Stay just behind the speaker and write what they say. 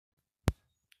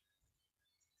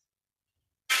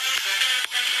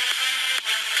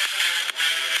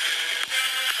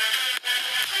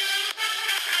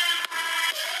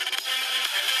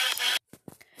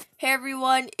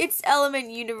everyone, it's Element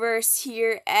Universe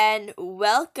here, and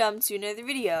welcome to another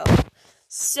video.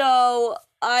 So,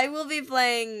 I will be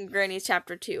playing Granny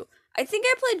Chapter 2. I think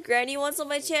I played Granny once on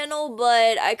my channel,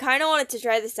 but I kind of wanted to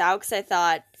try this out because I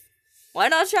thought, why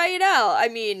not try it out? I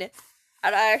mean,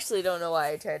 I actually don't know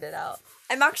why I tried it out.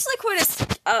 I'm actually quite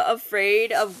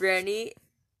afraid of Granny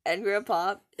and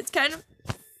Grandpa. It's kind of...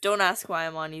 Don't ask why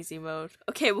I'm on easy mode.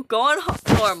 Okay, we'll go on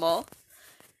normal,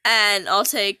 and I'll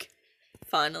take...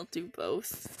 Fine, I'll do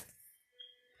both.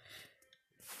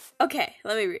 Okay,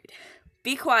 let me read.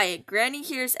 Be quiet. Granny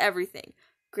hears everything.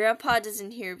 Grandpa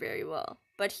doesn't hear very well,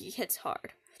 but he hits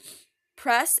hard.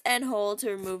 Press and hold to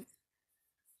remove...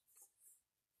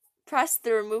 Press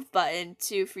the remove button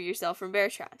to free yourself from bear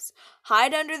traps.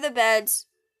 Hide under the beds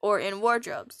or in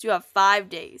wardrobes. You have 5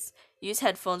 days. Use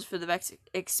headphones for the best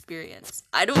experience.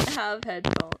 I don't have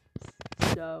headphones,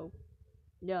 so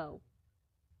no.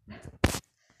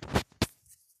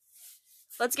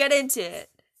 Let's get into it.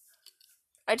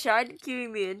 I tried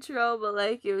queuing the intro,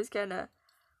 but it was kind of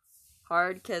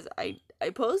hard because I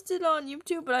posted on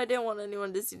YouTube, but I didn't want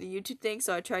anyone to see the YouTube thing,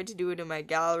 so I tried to do it in my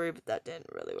gallery, but that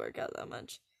didn't really work out that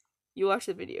much. You watch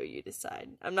the video, you decide.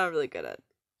 I'm not really good at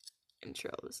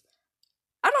intros.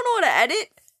 I don't know how to edit.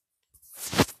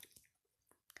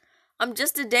 I'm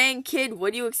just a dang kid.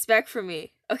 What do you expect from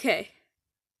me? Okay.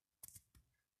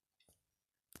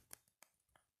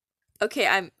 Okay,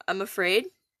 I'm afraid.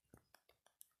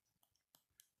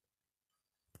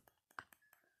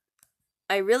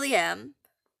 I really am.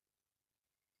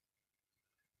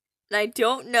 And I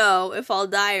don't know if I'll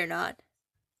die or not.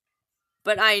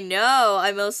 But I know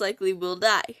I most likely will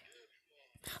die.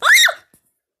 Ah!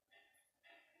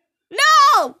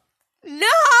 No!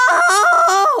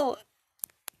 No!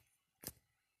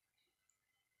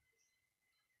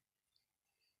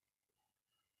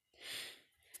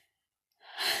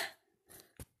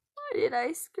 Why did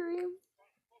I scream?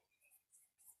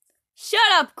 Shut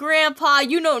up, Grandpa!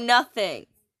 You know nothing!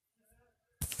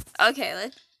 Okay,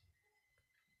 let's...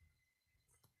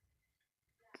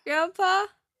 Grandpa?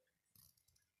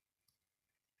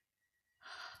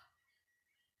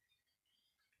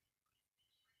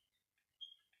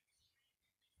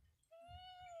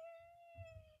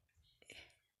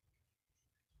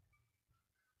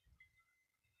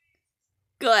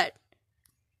 Good.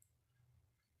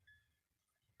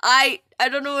 I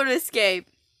don't know how to escape.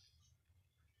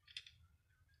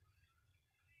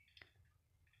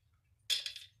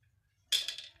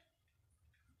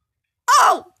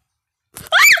 Oh!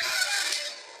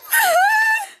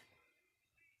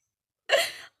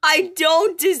 I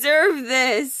don't deserve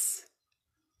this.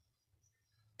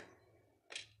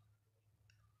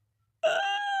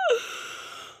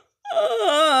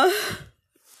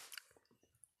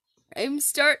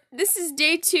 This is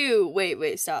day 2.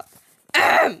 Wait, stop.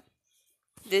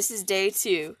 This is day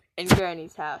 2 in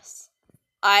Granny's house.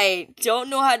 I don't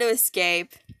know how to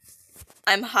escape.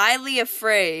 I'm highly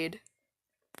afraid.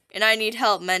 And I need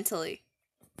help mentally.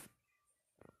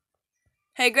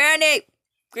 Hey, Granny!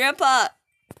 Grandpa!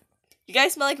 You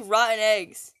guys smell like rotten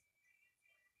eggs.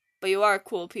 But you are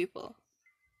cool people.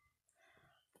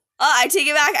 Oh, I take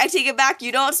it back.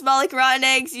 You don't smell like rotten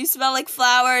eggs. You smell like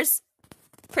flowers.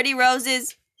 Pretty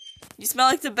roses. You smell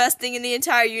like the best thing in the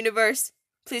entire universe.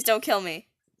 Please don't kill me.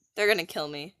 They're gonna kill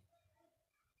me.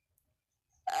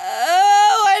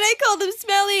 Oh, why did I call them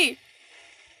smelly?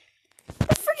 What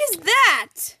the frick is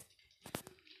that?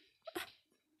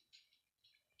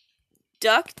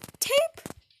 Duct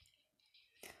tape?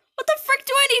 What the frick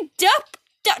do I need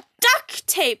duct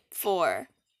tape for?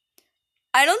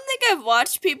 I don't think I've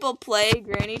watched people play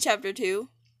Granny Chapter 2.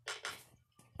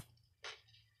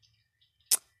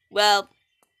 Well,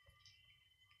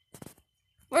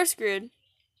 we're screwed.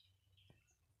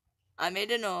 I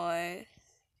made a noise.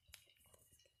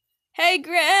 Hey,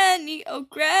 Granny, oh,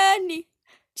 Granny,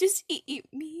 just eat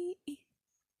me.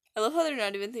 I love how they're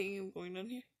not even thinking of going down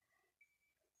here.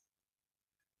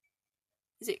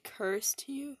 Is it cursed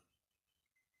to you?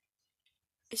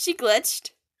 Is she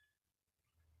glitched?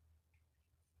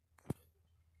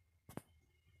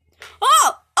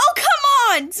 Oh, come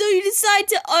on! So you decide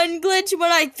to unglitch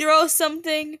when I throw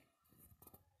something?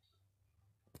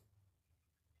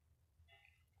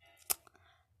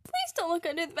 Please don't look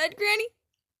under the bed, Granny.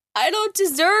 I don't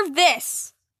deserve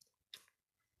this.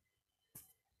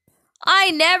 I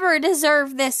never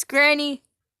deserve this, Granny.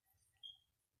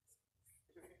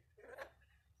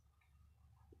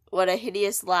 What a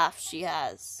hideous laugh she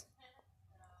has.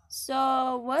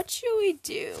 So, what should we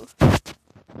do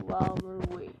while we're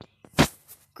waiting?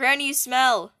 Granny, you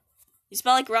smell. You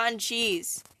smell like rotten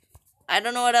cheese. I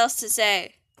don't know what else to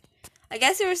say. I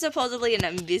guess it was supposedly an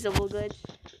invisible glitch.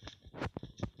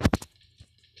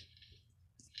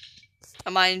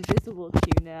 Am I invisible to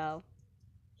you now?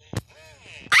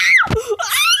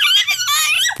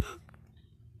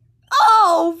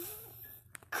 Oh,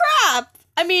 crap!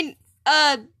 I mean,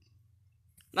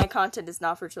 my content is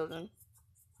not for children.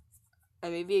 I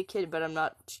may be a kid, but I'm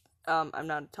not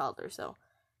a toddler, so.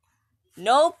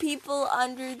 No people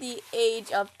under the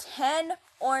age of 10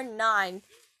 or 9,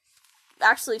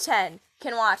 actually 10,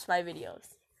 can watch my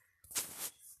videos.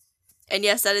 And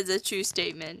yes, that is a true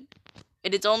statement.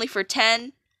 It is only for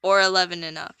 10 or 11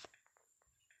 and up.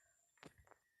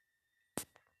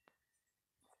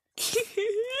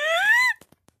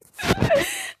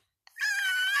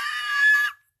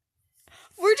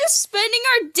 We're just spending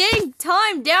our dang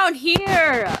time down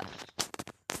here.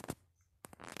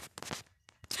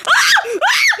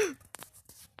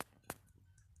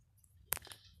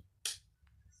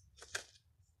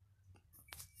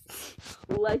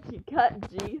 Like your cut,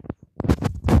 G.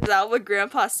 Is that what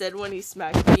Grandpa said when he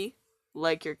smacked me?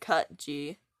 Like your cut,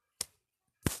 G.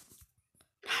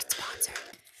 Not sponsored.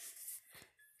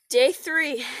 Day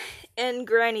 3 in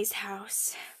Granny's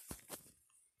house.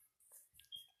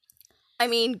 I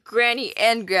mean, Granny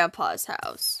and Grandpa's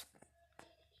house.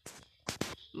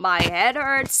 My head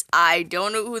hurts. I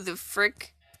don't know how the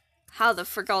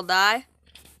frick I'll die.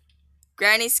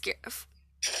 Granny's scared.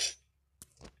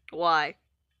 Why?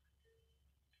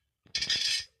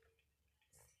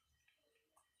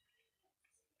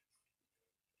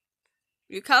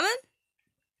 You coming?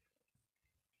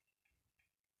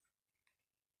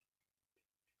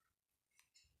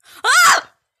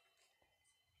 Ah!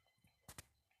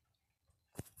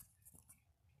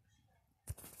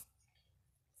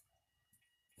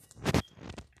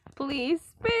 Please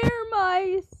spare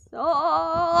my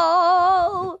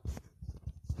soul.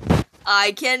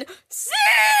 I can sing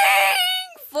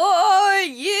for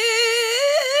you,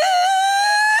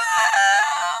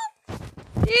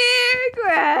 dear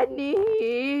Granny.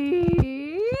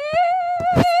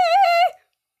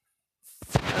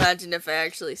 Imagine if I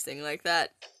actually sing like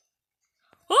that.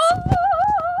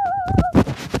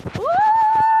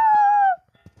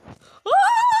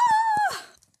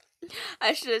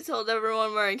 I should have told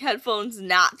everyone wearing headphones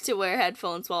not to wear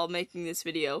headphones while making this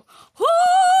video.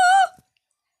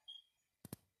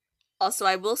 Also,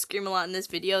 I will scream a lot in this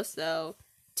video, so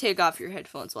take off your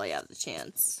headphones while you have the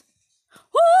chance.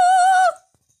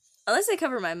 Unless I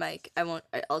cover my mic,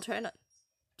 I'll try not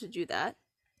to do that.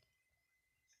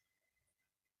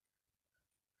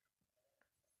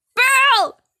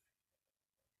 Barrel!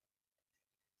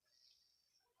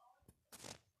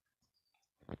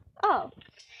 Oh.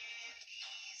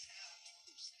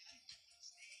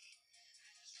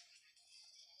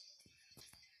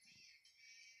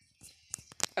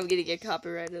 I'm gonna get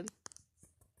copyrighted.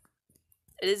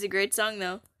 It is a great song,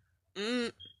 though.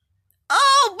 Oh,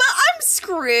 but I'm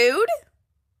screwed!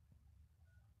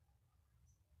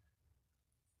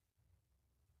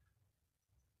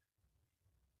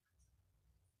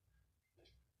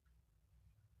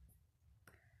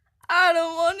 I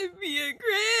don't want to be at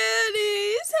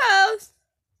Granny's house.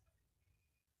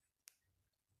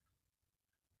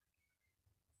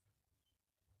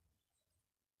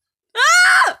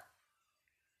 Ah!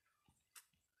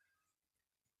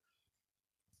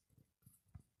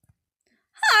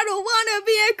 I don't want to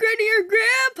be at Granny or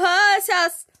Grandpa's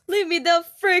house. Leave me the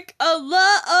frick alone.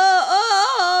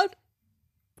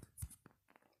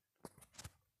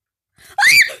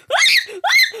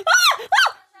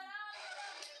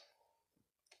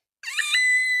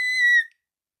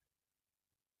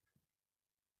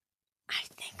 I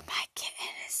think my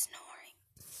kitten is snoring.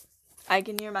 I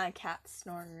can hear my cat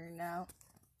snoring right now.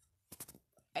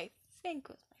 I think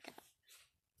it was my cat.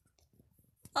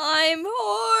 I'm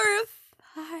horrified.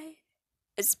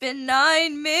 It's been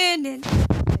 9 minutes.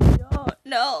 I don't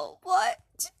know what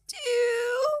to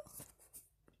do.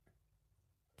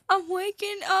 I'm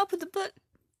waking up with a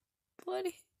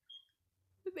bloody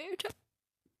the bear top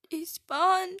is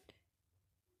spawned.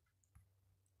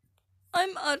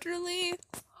 I'm utterly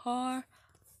horrified.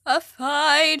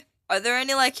 Are there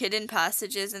any like hidden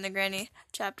passages in the Granny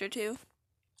chapter 2?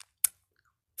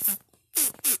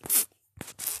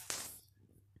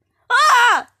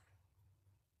 Ah!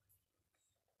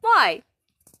 Why?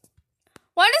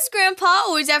 Why does Grandpa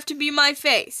always have to be my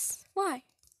face? Why?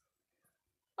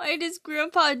 Why does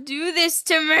Grandpa do this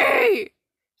to me?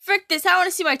 Frick this, I want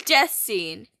to see my death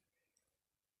scene.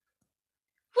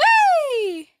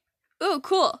 Whee! Ooh,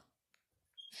 cool.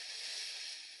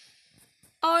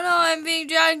 Oh no, I'm being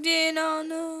dragged in, oh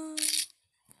no.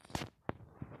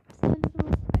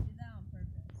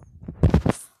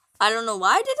 I don't know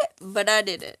why I did it, but I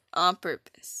did it on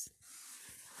purpose.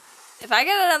 If I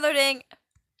get another ding,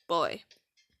 boy,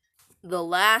 the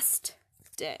last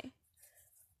day.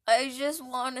 I just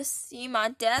want to see my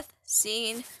death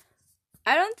scene.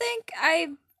 I don't think I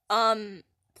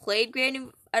played Granny.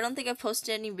 I don't think I've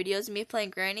posted any videos of me playing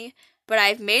Granny, but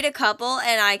I've made a couple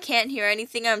and I can't hear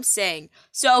anything I'm saying.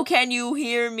 So can you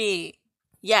hear me?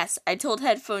 Yes, I told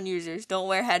headphone users don't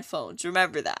wear headphones.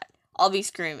 Remember that. I'll be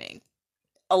screaming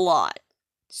a lot.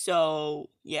 So,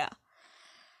 yeah.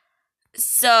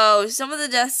 So, some of the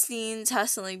death scenes have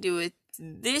something to do with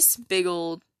this big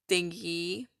old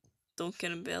thingy. Don't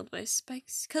get impaled by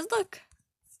spikes. Because look.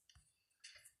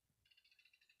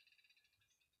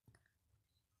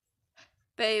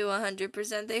 Bet you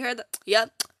 100% they heard that.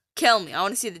 Yep. Kill me. I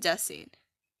want to see the death scene.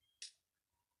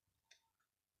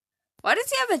 Why does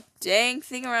he have a dang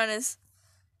thing around his...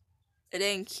 a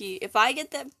dang key? If I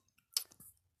get that...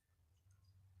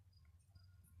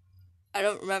 I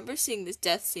don't remember seeing this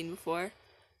death scene before.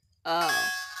 Oh.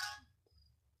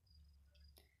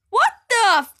 What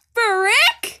the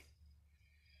frick?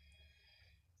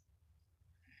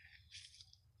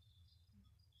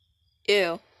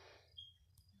 Ew.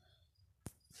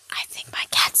 I think my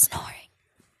cat's snoring.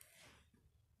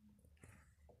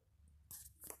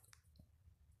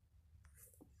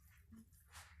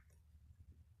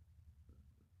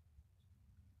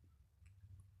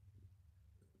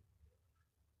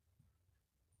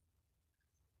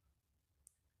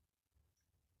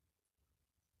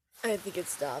 I think it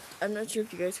stopped. I'm not sure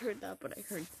if you guys heard that, but I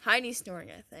heard Heidi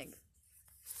snoring, I think.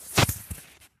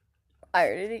 I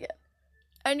heard it again.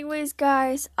 Anyways,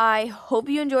 guys, I hope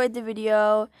you enjoyed the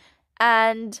video,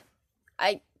 and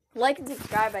like and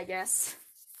subscribe, I guess.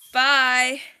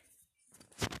 Bye!